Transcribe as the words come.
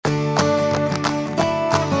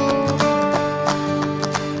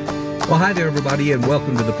Well, hi there, everybody, and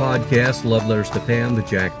welcome to the podcast, Love Letters to Pam, the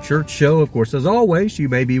Jack Church Show. Of course, as always, you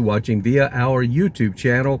may be watching via our YouTube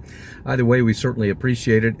channel. Either way, we certainly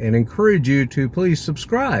appreciate it and encourage you to please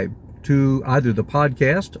subscribe to either the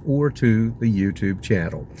podcast or to the YouTube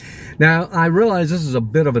channel. Now, I realize this is a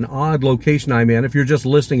bit of an odd location I'm in. If you're just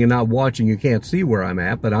listening and not watching, you can't see where I'm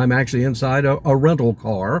at, but I'm actually inside a rental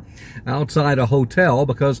car outside a hotel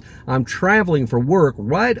because I'm traveling for work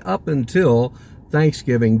right up until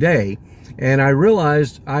Thanksgiving Day. And I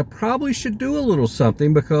realized I probably should do a little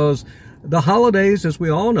something because the holidays, as we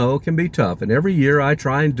all know, can be tough. And every year I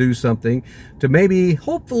try and do something to maybe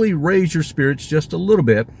hopefully raise your spirits just a little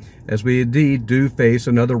bit as we indeed do face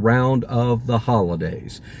another round of the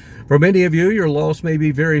holidays. For many of you, your loss may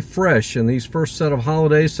be very fresh, and these first set of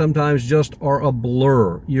holidays sometimes just are a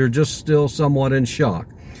blur. You're just still somewhat in shock.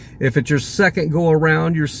 If it's your second go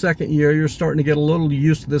around, your second year, you're starting to get a little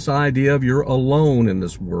used to this idea of you're alone in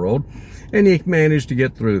this world, and you manage to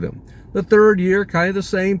get through them. The third year, kind of the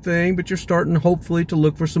same thing, but you're starting hopefully to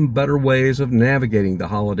look for some better ways of navigating the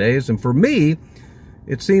holidays. And for me,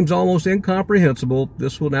 it seems almost incomprehensible.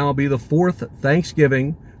 This will now be the fourth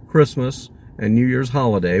Thanksgiving, Christmas, and New Year's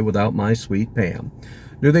holiday without my sweet Pam.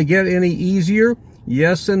 Do they get any easier?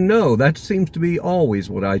 Yes and no. That seems to be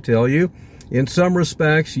always what I tell you. In some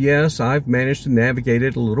respects, yes, I've managed to navigate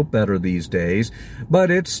it a little better these days,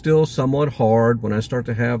 but it's still somewhat hard when I start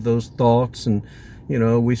to have those thoughts and,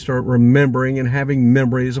 we start remembering and having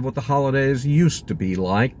memories of what the holidays used to be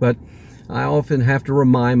like. But I often have to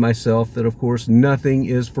remind myself that, of course, nothing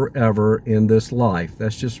is forever in this life.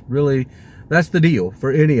 That's the deal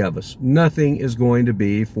for any of us. Nothing is going to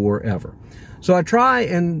be forever. So I try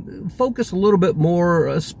and focus a little bit more,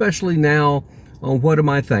 especially now, on what am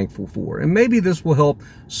I thankful for. And maybe this will help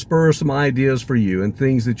spur some ideas for you and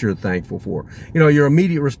things that you're thankful for. Your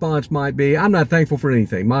immediate response might be, I'm not thankful for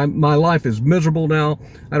anything. My life is miserable now.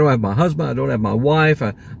 I don't have my husband. I don't have my wife.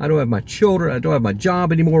 I don't have my children. I don't have my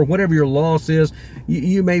job anymore. Whatever your loss is,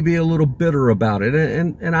 you may be a little bitter about it.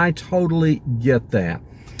 And I totally get that.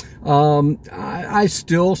 I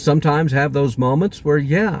still sometimes have those moments where,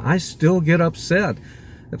 I still get upset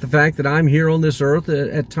at the fact that I'm here on this earth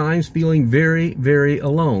at times feeling very, very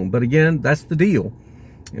alone. But again, that's the deal.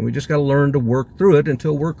 And we just got to learn to work through it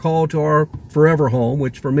until we're called to our forever home,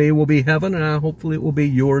 which for me will be heaven, and hopefully it will be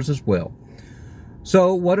yours as well.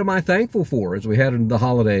 So what am I thankful for as we head into the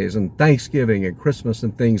holidays and Thanksgiving and Christmas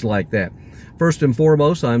and things like that? First and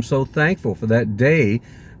foremost, I'm so thankful for that day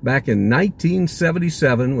back in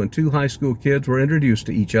 1977 when two high school kids were introduced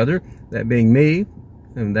to each other, that being me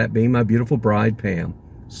and that being my beautiful bride, Pam.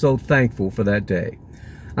 So thankful for that day.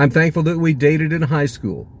 I'm thankful that we dated in high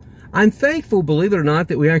school. I'm thankful, believe it or not,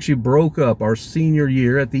 that we actually broke up our senior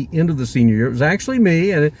year at the end of the senior year. It was actually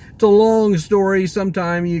me, and it's a long story.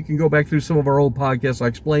 Sometime you can go back through some of our old podcasts. I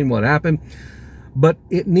explain what happened. But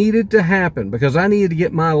it needed to happen because I needed to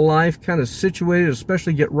get my life kind of situated,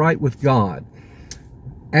 especially get right with God.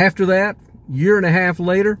 After that, year and a half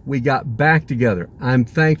later, we got back together. I'm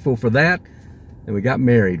thankful for that, and we got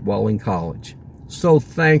married while in college. So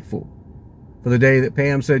thankful for the day that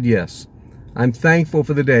Pam said yes. I'm thankful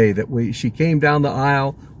for the day that she came down the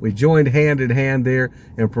aisle, we joined hand in hand there,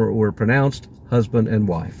 and were pronounced husband and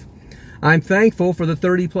wife. I'm thankful for the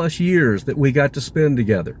 30 plus years that we got to spend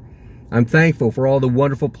together. I'm thankful for all the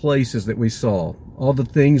wonderful places that we saw, all the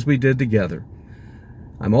things we did together.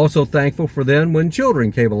 I'm also thankful for then when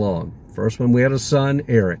children came along. First when we had a son,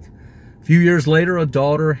 Eric. A few years later, a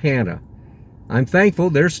daughter, Hannah. I'm thankful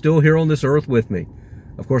they're still here on this earth with me.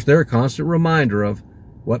 Of course, they're a constant reminder of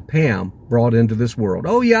what Pam brought into this world.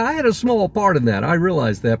 Oh, yeah, I had a small part in that. I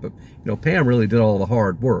realize that, but, Pam really did all the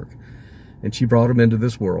hard work, and she brought them into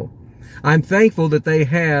this world. I'm thankful that they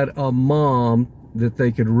had a mom that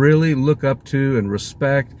they could really look up to and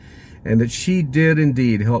respect, and that she did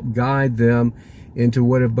indeed help guide them into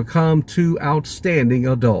what have become two outstanding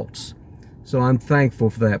adults. So I'm thankful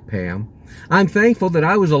for that, Pam. I'm thankful that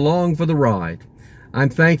I was along for the ride. I'm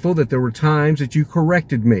thankful that there were times that you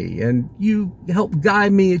corrected me and you helped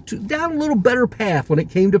guide me down a little better path when it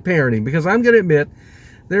came to parenting. Because I'm going to admit,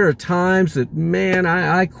 there are times that,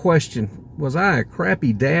 I question, was I a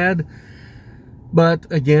crappy dad? But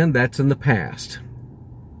again, that's in the past.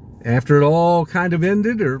 After it all kind of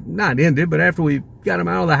ended, or not ended, but after we got them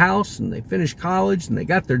out of the house and they finished college and they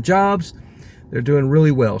got their jobs, they're doing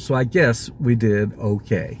really well. So I guess we did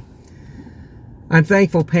okay. I'm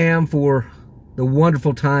thankful, Pam, for the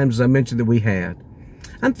wonderful times, as I mentioned, that we had.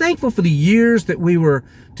 I'm thankful for the years that we were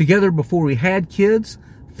together before we had kids.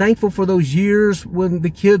 Thankful for those years when the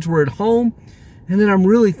kids were at home. And then I'm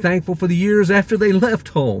really thankful for the years after they left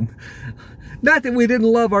home. Not that we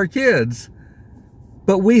didn't love our kids,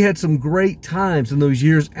 but we had some great times in those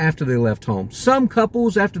years after they left home. Some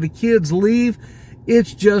couples, after the kids leave,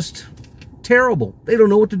 it's just terrible. They don't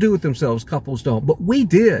know what to do with themselves. Couples don't, but we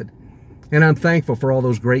did. And I'm thankful for all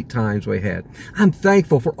those great times we had. I'm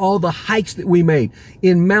thankful for all the hikes that we made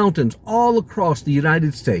in mountains all across the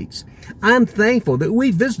United States. I'm thankful that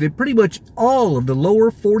we visited pretty much all of the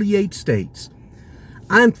lower 48 states.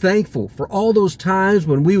 I'm thankful for all those times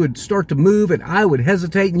when we would start to move and I would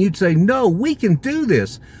hesitate and you'd say, no, we can do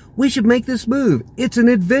this. We should make this move. It's an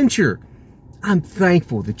adventure. I'm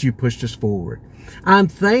thankful that you pushed us forward. I'm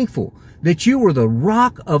thankful that you were the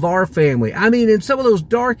rock of our family. I mean, in some of those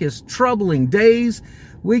darkest, troubling days,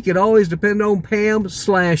 we could always depend on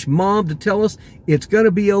Pam/Mom to tell us it's going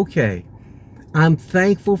to be okay. I'm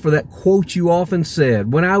thankful for that quote you often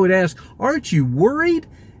said when I would ask, aren't you worried?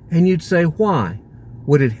 And you'd say, why?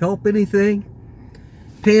 Would it help anything?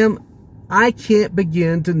 Pam, I can't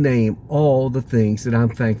begin to name all the things that I'm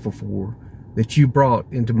thankful for that you brought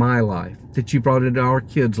into my life, that you brought into our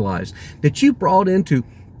kids' lives, that you brought into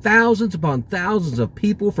thousands upon thousands of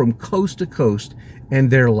people from coast to coast and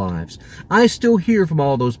their lives. I still hear from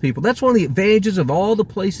all those people. That's one of the advantages of all the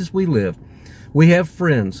places we live. We have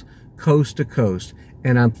friends coast to coast,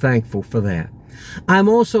 and I'm thankful for that. I'm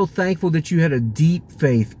also thankful that you had a deep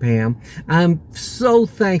faith, Pam. I'm so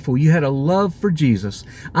thankful you had a love for Jesus.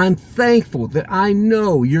 I'm thankful that I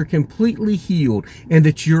know you're completely healed and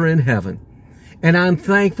that you're in heaven. And I'm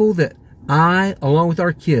thankful that I, along with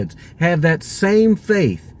our kids, have that same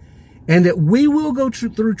faith and that we will go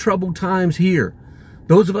through troubled times here,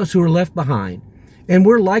 those of us who are left behind. And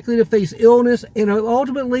we're likely to face illness, and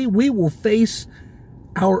ultimately we will face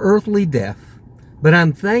our earthly death. But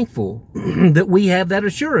I'm thankful that we have that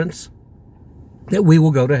assurance that we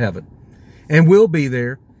will go to heaven. And we'll be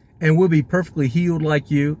there, and we'll be perfectly healed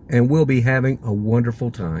like you, and we'll be having a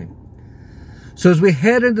wonderful time. So as we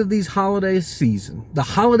head into these holiday season, the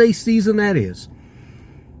holiday season that is,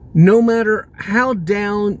 no matter how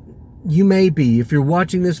down you may be, if you're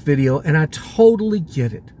watching this video, and I totally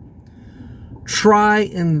get it, try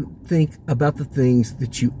and think about the things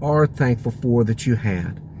that you are thankful for that you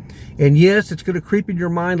had. And yes, it's going to creep in your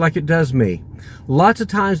mind like it does me. Lots of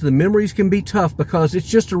times the memories can be tough because it's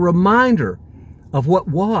just a reminder of what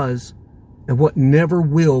was and what never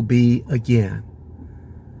will be again.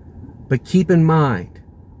 But keep in mind,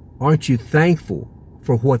 aren't you thankful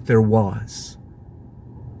for what there was?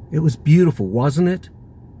 It was beautiful, wasn't it?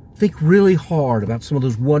 Think really hard about some of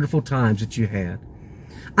those wonderful times that you had.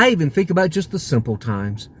 I even think about just the simple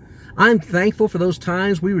times. I'm thankful for those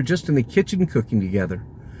times we were just in the kitchen cooking together.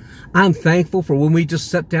 I'm thankful for when we just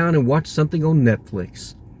sat down and watched something on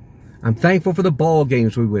Netflix. I'm thankful for the ball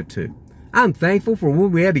games we went to. I'm thankful for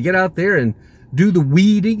when we had to get out there and do the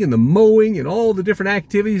weeding and the mowing and all the different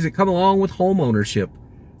activities that come along with home ownership.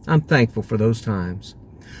 I'm thankful for those times.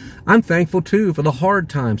 I'm thankful, too, for the hard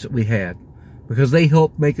times that we had because they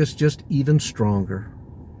helped make us just even stronger.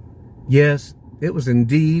 Yes, it was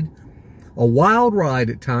indeed a wild ride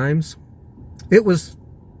at times. It was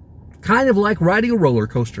kind of like riding a roller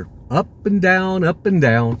coaster. Up and down, up and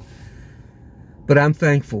down. But I'm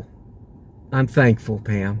thankful. I'm thankful,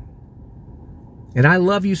 Pam. And I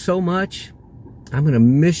love you so much. I'm going to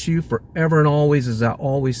miss you forever and always, as I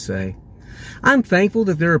always say. I'm thankful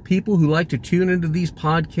that there are people who like to tune into these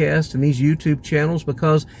podcasts and these YouTube channels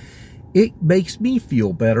because it makes me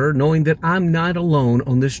feel better knowing that I'm not alone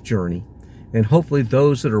on this journey. And hopefully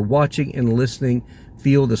those that are watching and listening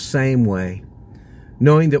feel the same way.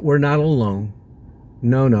 Knowing that we're not alone.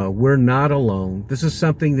 No, we're not alone. This is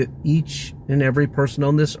something that each and every person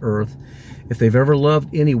on this earth, if they've ever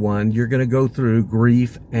loved anyone, you're going to go through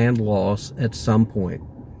grief and loss at some point.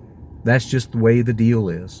 That's just the way the deal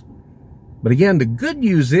is. But again, the good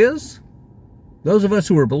news is, those of us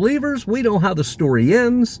who are believers, we know how the story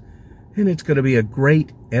ends, and it's going to be a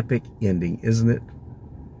great, epic ending, isn't it?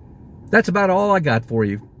 That's about all I got for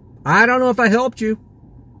you. I don't know if I helped you.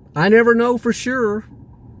 I never know for sure.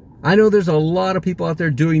 I know there's a lot of people out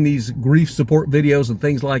there doing these grief support videos and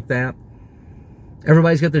things like that.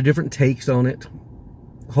 Everybody's got their different takes on it.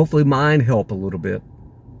 Hopefully mine help a little bit.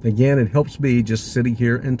 Again, it helps me just sitting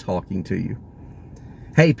here and talking to you.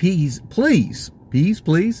 Hey, please,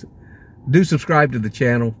 do subscribe to the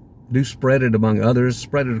channel. Do spread it among others.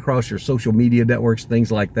 Spread it across your social media networks,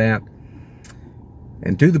 things like that.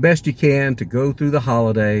 And do the best you can to go through the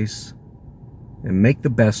holidays and make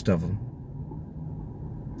the best of them.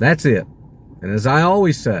 That's it. And as I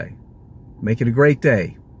always say, make it a great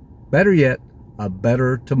day. Better yet, a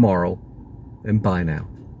better tomorrow. And bye now.